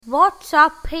What's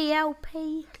up,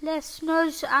 PLP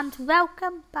listeners, and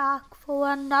welcome back for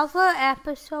another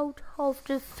episode of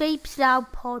the Phoebes Now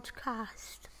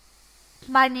podcast.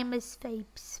 My name is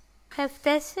Phoebes. If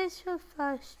this is your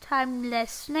first time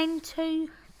listening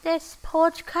to this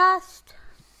podcast,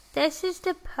 this is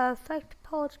the perfect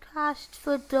podcast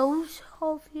for those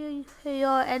of you who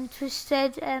are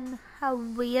interested in a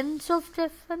range of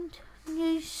different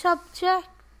news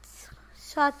subjects,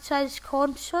 such as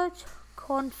concerts,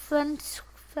 conference,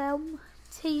 film,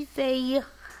 TV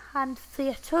and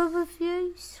theatre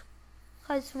reviews,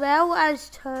 as well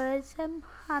as tourism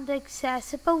and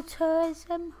accessible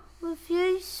tourism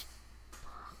reviews.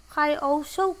 I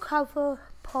also cover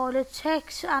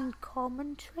politics and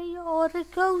commentary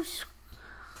articles,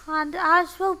 and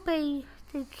as will be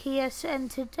the case in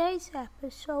today's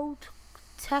episode,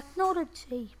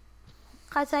 technology,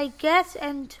 as I get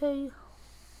into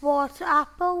what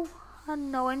Apple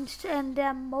announced in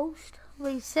their most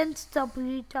recent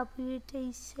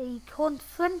WWDC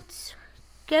conference,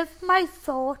 give my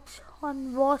thoughts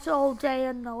on what all they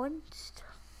announced,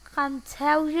 and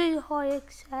tell you how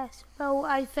accessible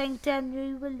I think their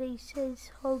new releases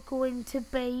are going to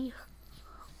be.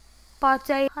 But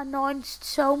they announced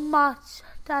so much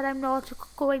that I'm not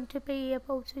going to be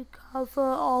able to cover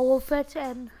all of it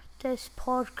in this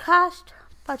podcast,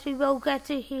 but you will get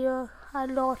to hear a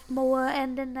lot more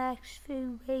in the next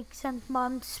few weeks and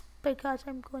months, because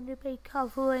I'm going to be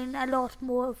covering a lot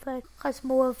more of it as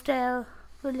more of their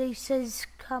releases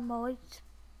come out.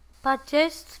 But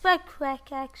just a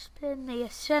quick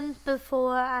explanation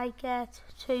before I get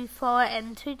too far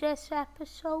into this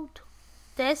episode.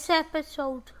 This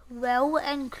episode will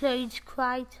include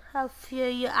quite a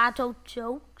few adult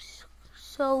jokes,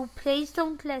 so please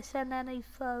don't listen any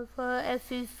further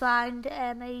if you find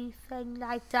anything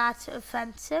like that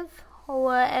offensive,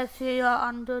 or if you are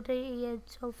under the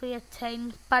age of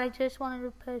 18. But I just wanted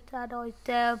to put that out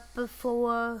there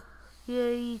before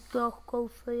you go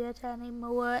through it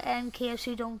anymore, in case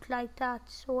you don't like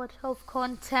that sort of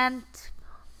content.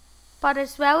 But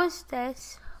as well as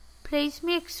this, please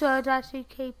make sure that you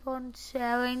keep on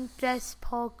sharing this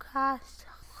podcast,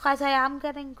 as I am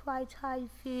getting quite high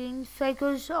viewing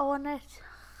figures on it,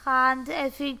 and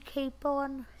if you keep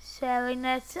on sharing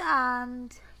it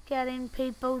and getting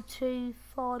people to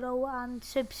follow and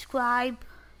subscribe,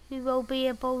 you will be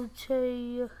able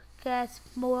to get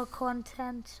more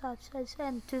content such as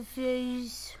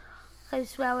interviews,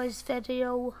 as well as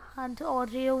video and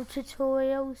audio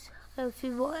tutorials, if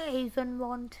you even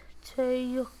want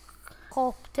to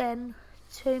opt in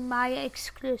to my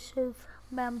exclusive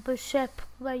membership,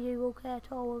 where you will get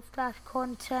all of that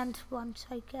content once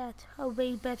I get a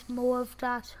wee bit more of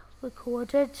that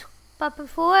recorded. But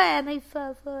before any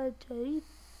further ado,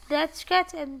 let's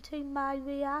get into my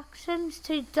reactions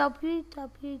to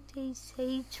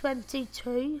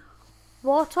WWDC22.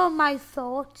 What are my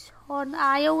thoughts on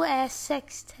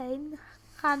iOS16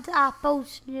 and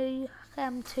Apple's new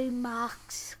M2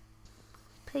 Max?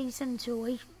 Please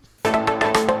enjoy.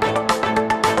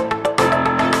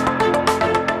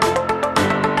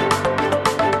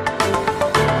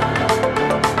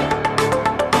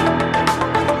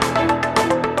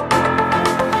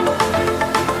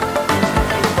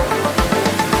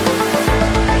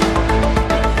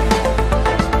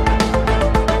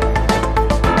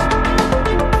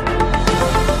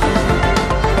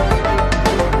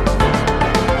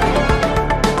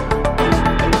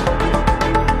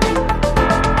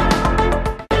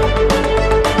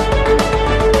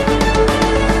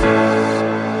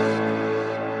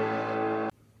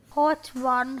 Part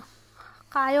 1,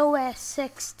 iOS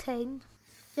 16.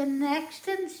 The next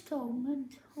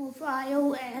installment of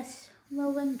iOS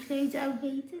will include a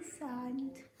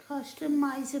redesigned,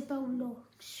 customizable lock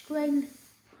screen,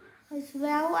 as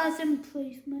well as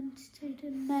improvements to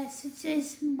the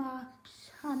Messages,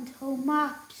 Maps and Home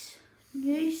apps,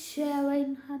 new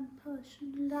sharing and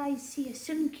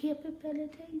personalization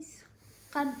capabilities,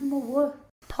 and more.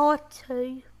 Part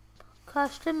 2,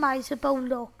 customizable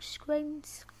lock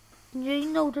screens, new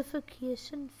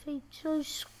notification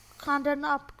features and an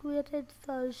upgraded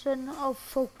version of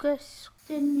Focus.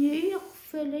 The new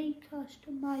fully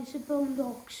customizable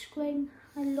lock screen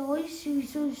allows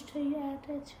users to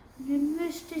edit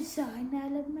numerous design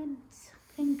elements,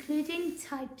 including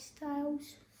type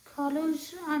styles,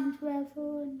 colours and whether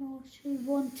or not you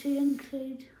want to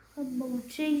include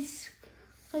emojis.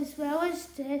 As well as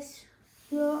this,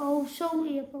 you are also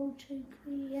able to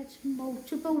create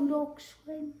multiple lock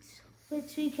screens,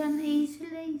 which you can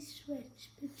easily switch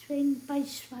between by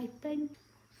swiping.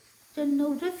 The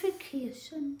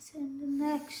notifications in the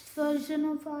next version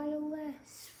of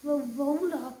iOS will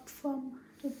roll up from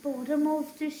the bottom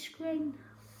of the screen,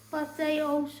 but they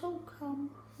also come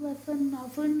with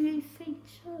another new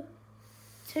feature.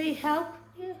 To help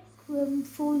make room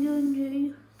for your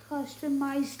new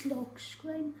customized lock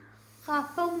screen,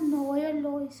 Apple now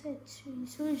allows its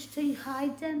users to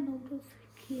hide their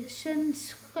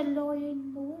notifications,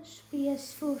 allowing more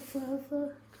space for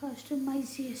further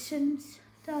customizations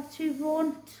that you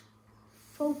want.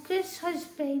 Focus has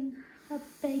been a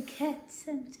big hit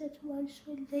since it was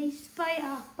released by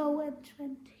Apple in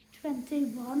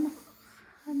 2021,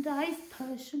 and I've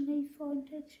personally found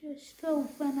it useful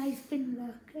when I've been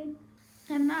working.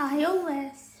 In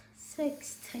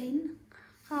iOS16,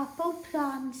 Apple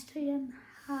plans to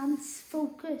enhance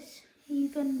focus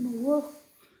even more,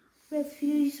 with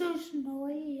users now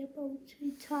able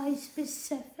to tie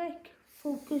specific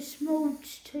focus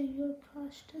modes to your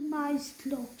customized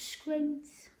lock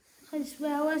screens, as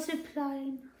well as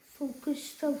applying focus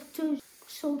filters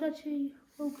so that you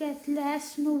will get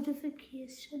less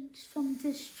notifications from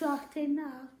distracting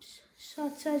apps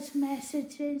such as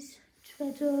Messages,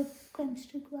 Twitter,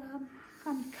 Instagram,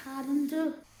 and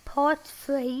Calendar. Part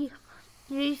 3.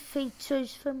 New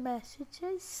features for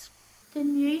Messages. The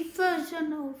new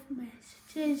version of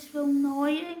Messages will now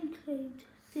include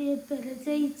the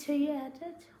ability to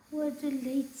edit or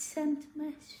delete sent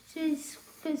messages,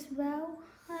 as well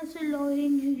as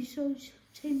allowing users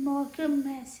to mark a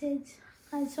message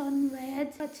as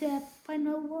unread. But I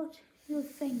know what you're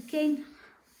thinking.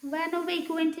 When are we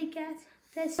going to get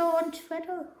this on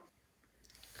Twitter?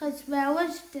 As well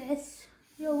as this,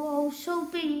 you'll also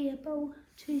be able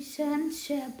to send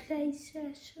share play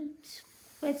sessions,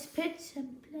 which put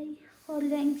simply are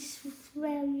links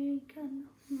where you can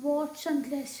watch and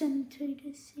listen to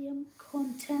the same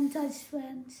content as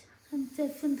friends in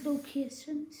different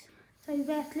locations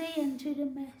directly into the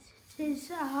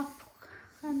Messages app,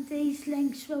 and these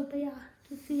links will be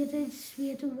activated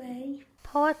straight away.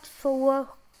 Part 4.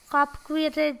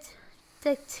 Upgraded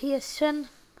dictation,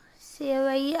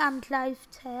 Siri and live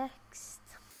text.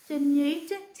 The new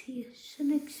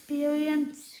dictation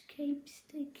experience keeps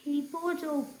the keyboard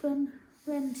open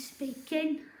when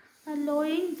speaking,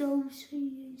 allowing those who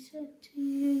use it to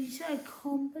use a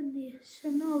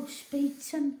combination of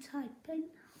speech and typing,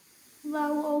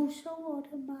 while also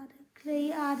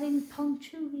automatically adding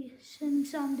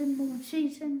punctuations and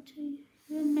emojis into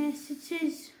your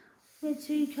messages, which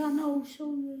you can also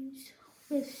use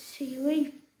with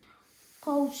Siri.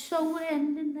 Also,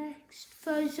 in the next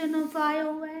version of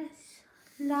iOS,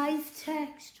 live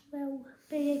text will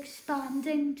be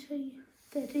expanding to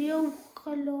video,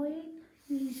 allowing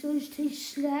users to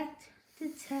select the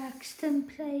text in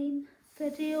plain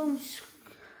videos,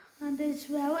 and as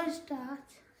well as that,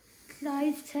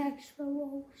 live text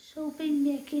will also be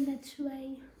making its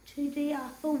way to the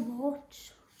Apple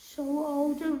Watch, so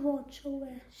all the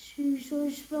WatchOS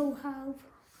users will have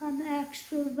an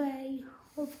extra way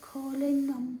of calling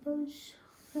numbers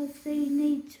if they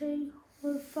need to,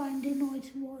 or finding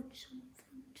out what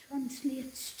something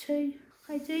translates to.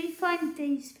 I do find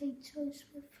these features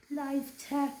with live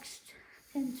text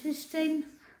interesting,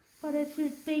 but it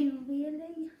would be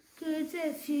really good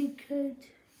if you could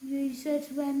use it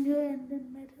when you're in the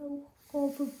middle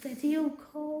of a video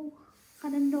call,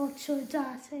 and I'm not sure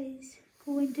that is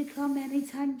going to come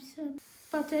anytime soon.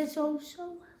 But there's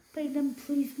also been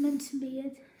improvements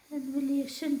made in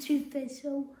relation to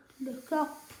visual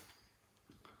lookup,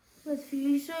 with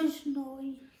users now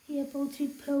able to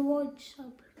pull out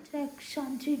subtext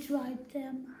and to drive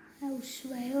them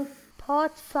elsewhere.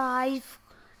 Part 5.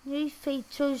 New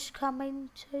features coming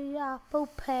to Apple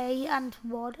Pay and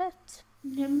Wallet.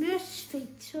 Numerous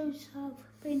features have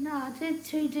been added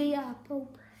to the Apple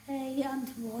Pay and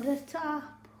Wallet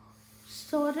app,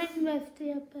 starting with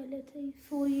the ability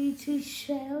for you to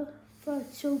share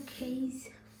virtual keys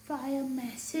via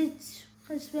message.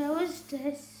 As well as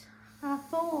this,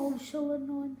 Apple also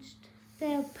announced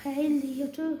their Pay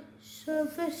Later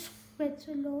service, which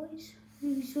allows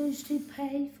users to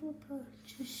pay for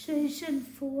purchases in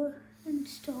 4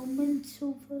 installments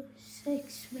over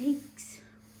 6 weeks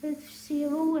with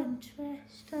 0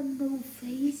 interest and no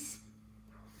fees.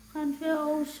 And we're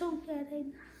also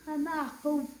getting an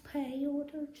Apple Pay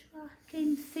order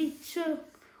tracking feature,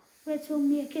 which will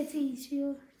make it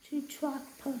easier to track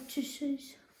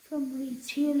purchases from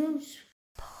retailers.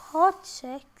 Part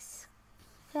 6.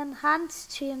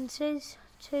 Enhanced changes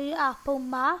to Apple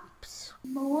Maps.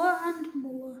 More and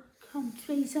more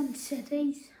countries and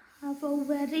cities have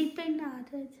already been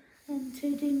added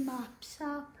into the Maps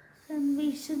app in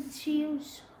recent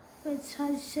years, which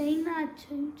has seen a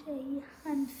 2D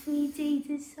and 3D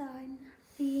design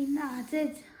being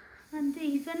added, and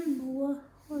even more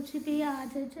will to be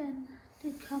added in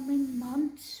the coming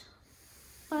months.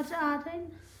 But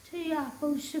adding to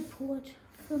Apple's support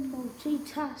for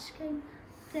multitasking,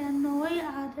 they're now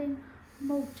adding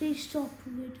multi-stop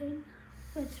routing,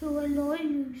 which will allow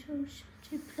users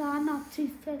to plan up to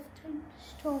 15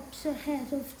 stops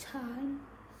ahead of time.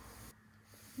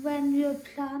 When you're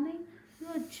planning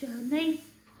your journey,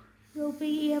 you'll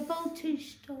be able to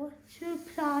start your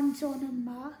plans on a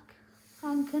Mac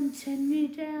and continue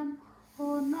them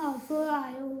on other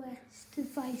iOS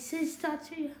devices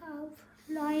that you have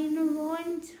lying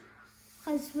around,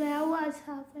 as well as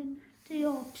having the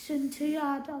option to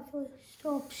add other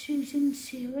stops using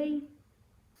Siri.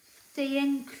 The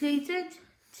included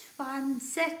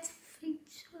transit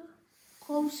feature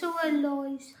also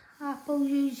allows Apple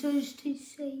users to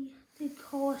see the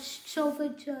costs of a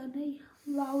journey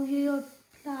while you're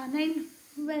planning,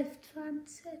 with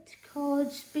transit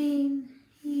cards being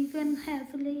even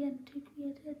heavily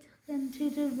integrated into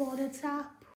the Wallet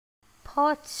app.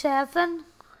 Part 7.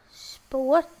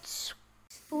 Sports.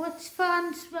 Sports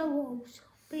fans will also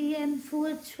be in for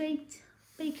a treat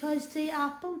because the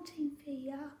Apple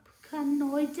TV app can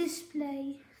now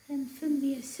display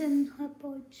information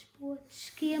about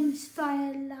sports games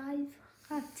via live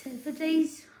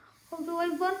activities. Although I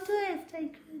wonder if they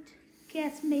could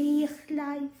get me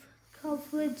live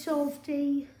coverage of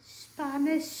the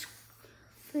Spanish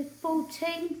football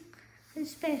team,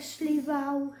 especially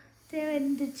while they're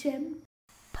in the gym.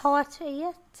 Part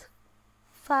 8.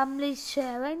 Family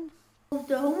sharing.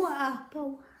 Although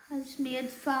Apple has made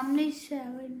family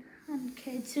sharing and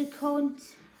kids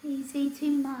accounts easy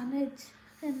to manage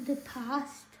in the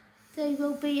past, they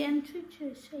will be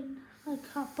introducing a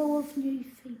couple of new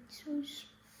features.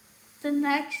 The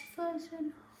next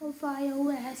version of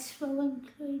iOS will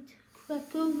include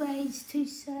quicker ways to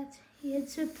set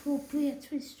age-appropriate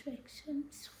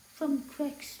restrictions, from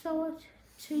Quick Start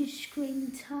to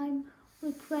Screen Time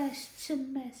requests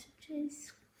and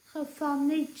messages, a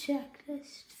family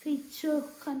checklist feature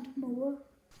and more.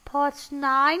 Part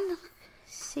 9.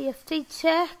 Safety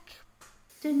Check.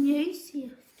 The new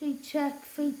Safety Check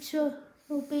feature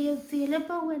will be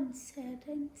available in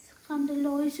settings and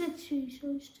allows its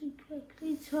users to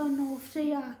quickly turn off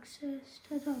the access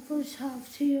that others have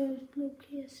to your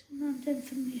location and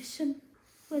information,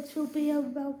 which will be a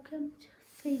welcomed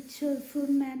feature for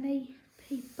many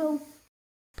people.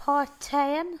 Part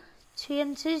 10.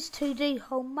 Changes to the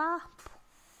Home app.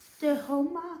 The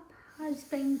Home app has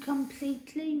been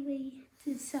completely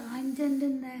redesigned in the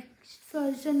next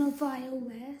version of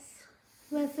iOS,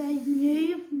 with a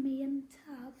new main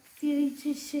tab view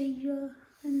to see your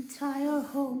entire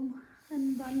home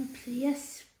in one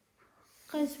place.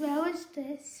 As well as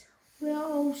this, we are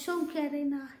also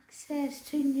getting access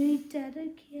to new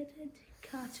dedicated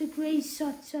categories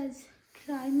such as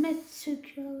climate,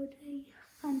 security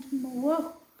and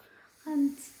more,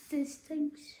 and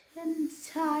distinction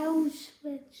tiles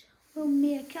which will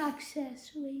make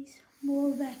accessories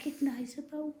more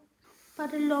recognisable.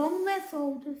 But along with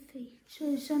all the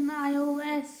features in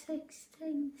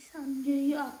iOS16 and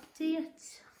new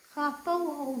updates, Apple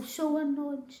also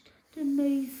announced the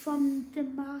move from the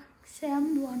Mac's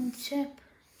M1 chip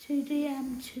to the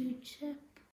M2 chip.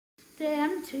 The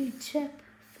M2 chip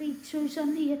features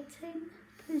an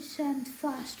 18%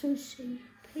 faster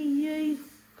CPU,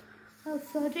 a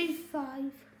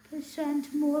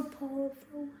 35% more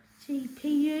powerful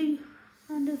GPU,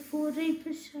 and a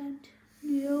 40%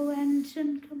 newer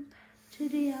engine compared to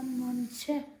the M1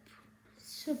 chip,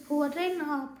 supporting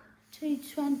up to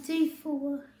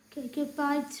 24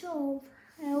 gigabytes of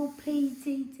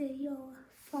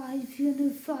LPDDR5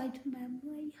 unified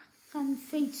memory, and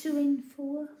featuring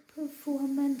 4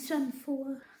 performance and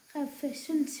 4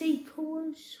 efficiency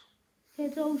cores.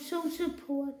 It also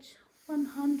supports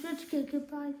 100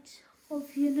 gigabytes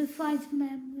of unified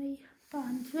memory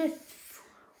bandwidth,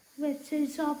 which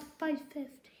is up by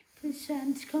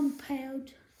 50%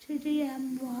 compared to the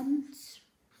M1s.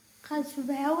 As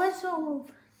well as all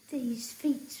of these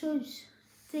features,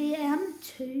 the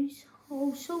M2s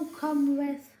also come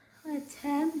with a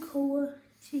 10-core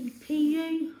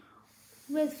GPU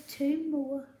with 2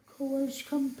 more cores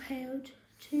compared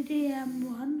to the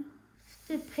M1.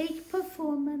 The peak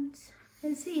performance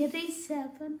is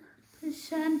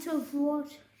 87% of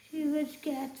what you would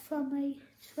get from a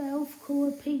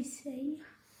 12-core PC,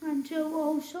 and you'll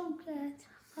also get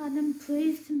an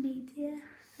improved media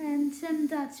engine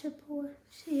that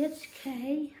supports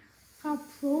 8K, a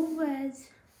ProRes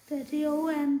video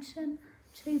engine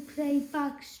to play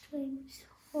back streams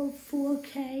of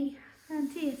 4K and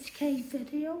 8K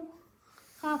video,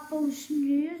 Apple's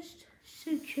newest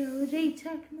security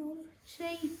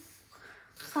technology,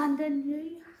 and a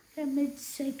new image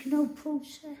signal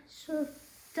processor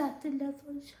that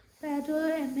delivers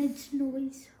better image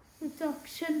noise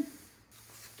reduction.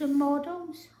 The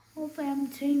models of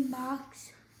M2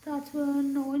 Max that were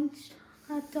announced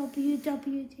at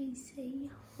WWDC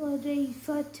were the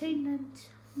 13-inch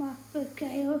MacBook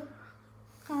Air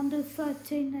and the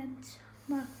 13-inch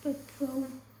MacBook Pro,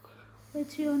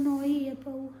 which you are now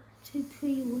able to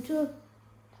pre-order.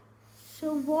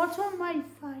 So what are my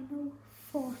final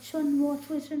thoughts on what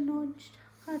was announced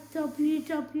at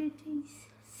WWDC?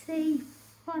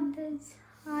 One is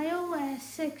iOS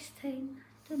 16,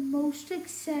 the most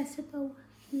accessible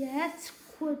yet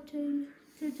would do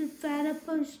the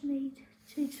developers need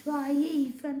to try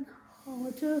even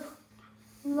harder.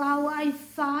 While I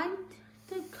find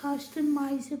the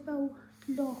customizable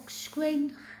lock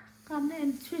screen an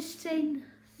interesting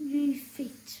new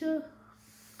feature,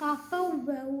 Apple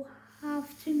will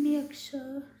have to make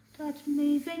sure that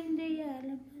moving the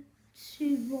elements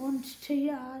you want to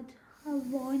add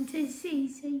around is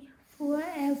easy for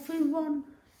everyone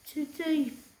to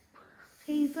do,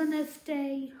 even if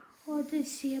they are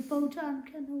disabled and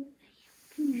can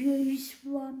only use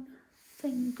one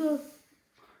finger.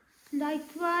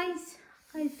 Likewise,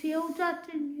 I feel that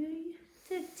the new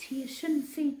dictation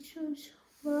features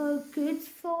were a good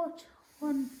thought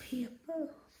on paper,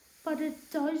 but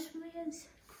it does raise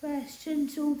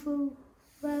questions over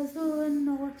whether or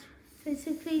not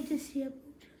physically disabled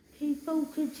people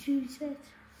could use it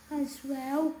as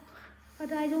well.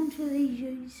 But I don't really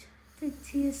use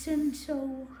dictation,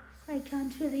 so I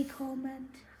can't really comment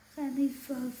any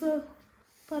further.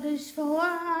 But as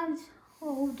far as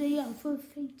all the other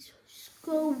features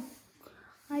go,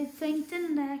 I think the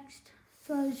next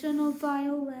version of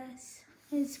iOS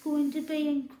is going to be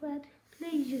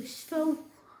incredibly useful,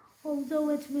 although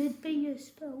it would be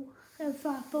useful if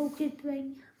Apple could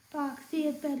bring back the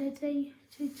ability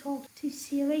to talk to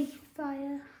Siri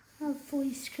via a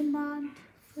voice command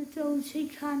for those who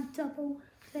can't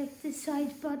double-click the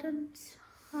side buttons,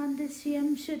 and the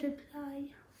same should apply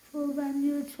for when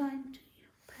you're trying to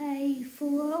pay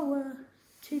for or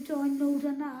to download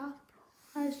an app,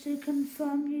 as the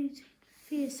confirm using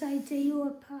Face ID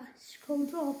or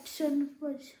passcode option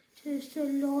was just a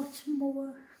lot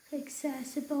more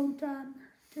accessible than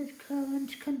the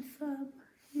current confirm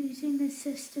using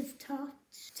assistive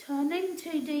touch. Turning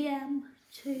to the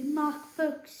M2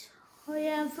 MacBooks,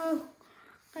 however,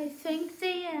 I think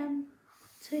the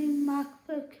M2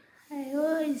 MacBook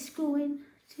Air is going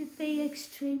to be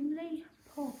extremely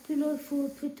popular for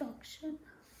production,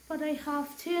 but I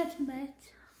have to admit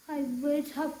I would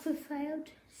have preferred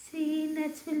seeing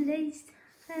it released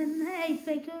in a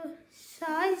bigger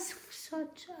size,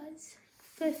 such as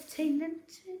 15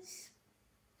 inches.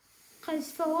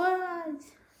 As far as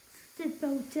the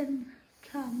built-in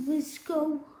cameras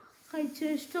go, I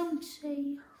just don't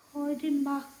see how the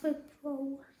MacBook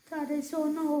Pro that is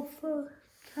on offer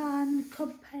can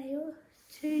compare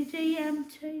to the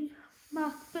M2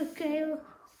 MacBook Air,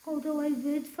 although I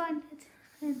would find it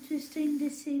interesting to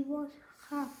see what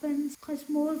happens as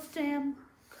more of them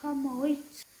come out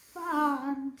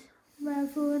and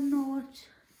whether or not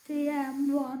the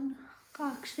M1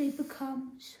 actually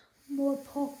becomes more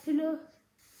popular.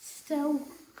 Still,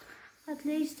 at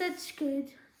least it's good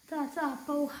that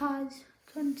Apple has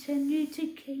continued to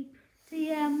keep the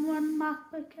M1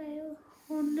 MacBook Air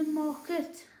on the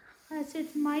market, as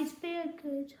it might be a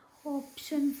good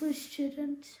option for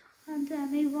students and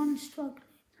anyone struggling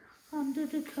under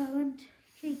the current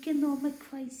economic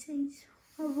crises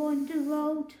around the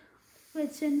world,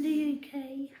 which in the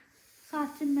UK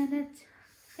at the minute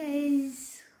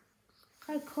is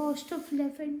a cost of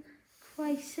living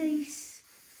crisis.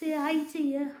 The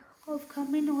idea of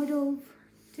coming out of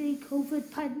the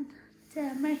COVID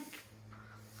pandemic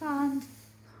and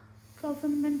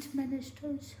government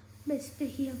ministers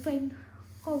misbehaving,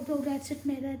 although let's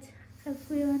admit it, if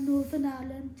we're in Northern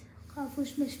Ireland,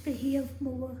 others misbehave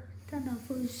more than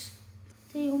others.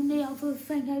 The only other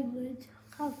thing I would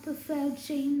have preferred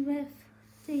seeing with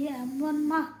the M1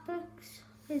 MacBooks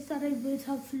is that I would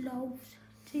have loved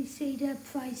to see their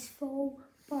price fall,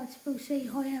 but we'll see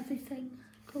how everything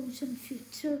goes in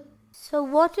future. So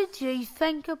what did you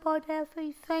think about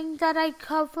everything that I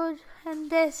covered in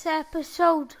this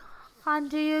episode?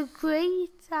 And do you agree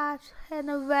that in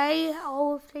a way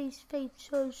all of these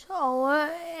features are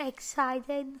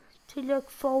exciting to look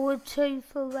forward to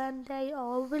for when they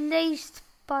are released,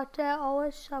 but there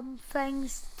are some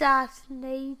things that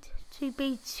need to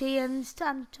be changed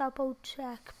and double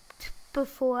checked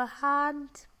beforehand.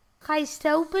 I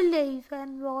still believe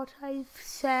in what I've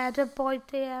said about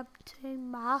the M2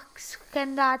 Max,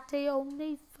 and that the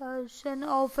only version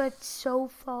of it so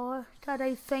far that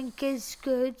I think is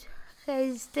good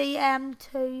is the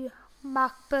M2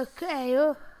 MacBook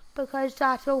Air, because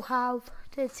that'll have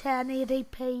the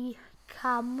 1080p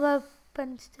camera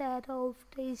instead of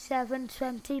the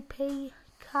 720p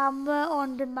camera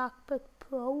on the MacBook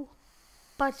Pro.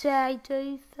 But I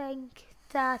do think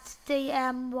that the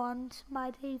M1s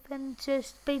might even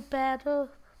just be better,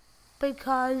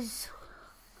 because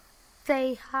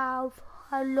they have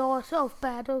a lot of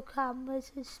better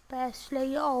cameras,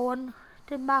 especially on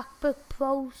the MacBook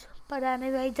Pros. But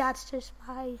anyway, that's just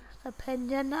my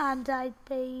opinion, and I'd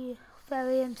be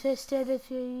very interested if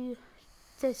you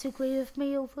disagree with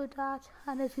me over that,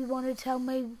 and if you want to tell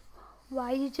me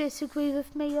why you disagree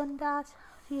with me on that,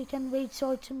 you can reach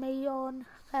out to me on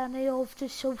any of the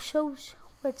socials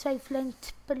which I've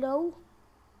linked below.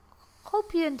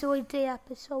 Hope you enjoyed the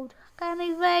episode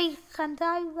anyway, and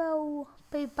I will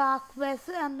be back with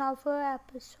another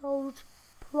episode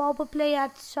probably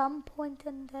at some point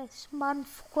in this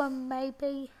month, or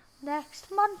maybe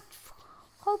next month.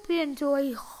 Hope you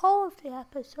enjoy all of the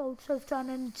episodes I've done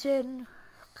in June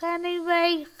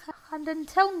anyway, and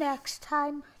until next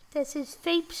time, this is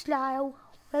Phoebes Lyle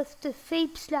with the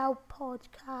Phoebes Lyle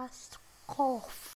podcast. Off.